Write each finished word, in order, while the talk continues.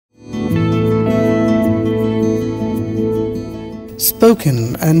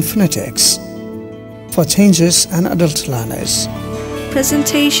spoken and phonetics for changes and adult learners.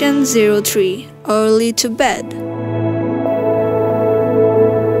 Presentation 03 Early to Bed.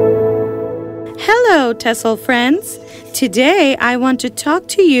 Hello, Tesol friends. Today I want to talk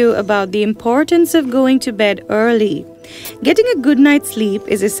to you about the importance of going to bed early. Getting a good night's sleep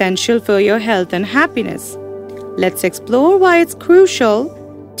is essential for your health and happiness. Let's explore why it's crucial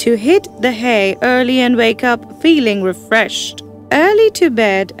to hit the hay early and wake up feeling refreshed. Early to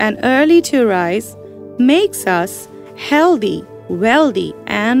bed and early to rise makes us healthy, wealthy,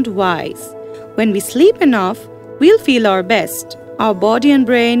 and wise. When we sleep enough, we'll feel our best. Our body and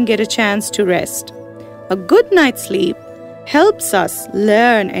brain get a chance to rest. A good night's sleep helps us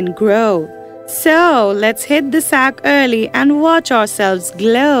learn and grow. So let's hit the sack early and watch ourselves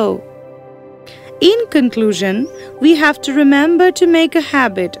glow. In conclusion, we have to remember to make a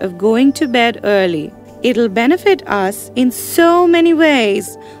habit of going to bed early. It'll benefit us in so many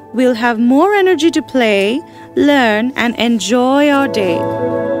ways. We'll have more energy to play, learn, and enjoy our day.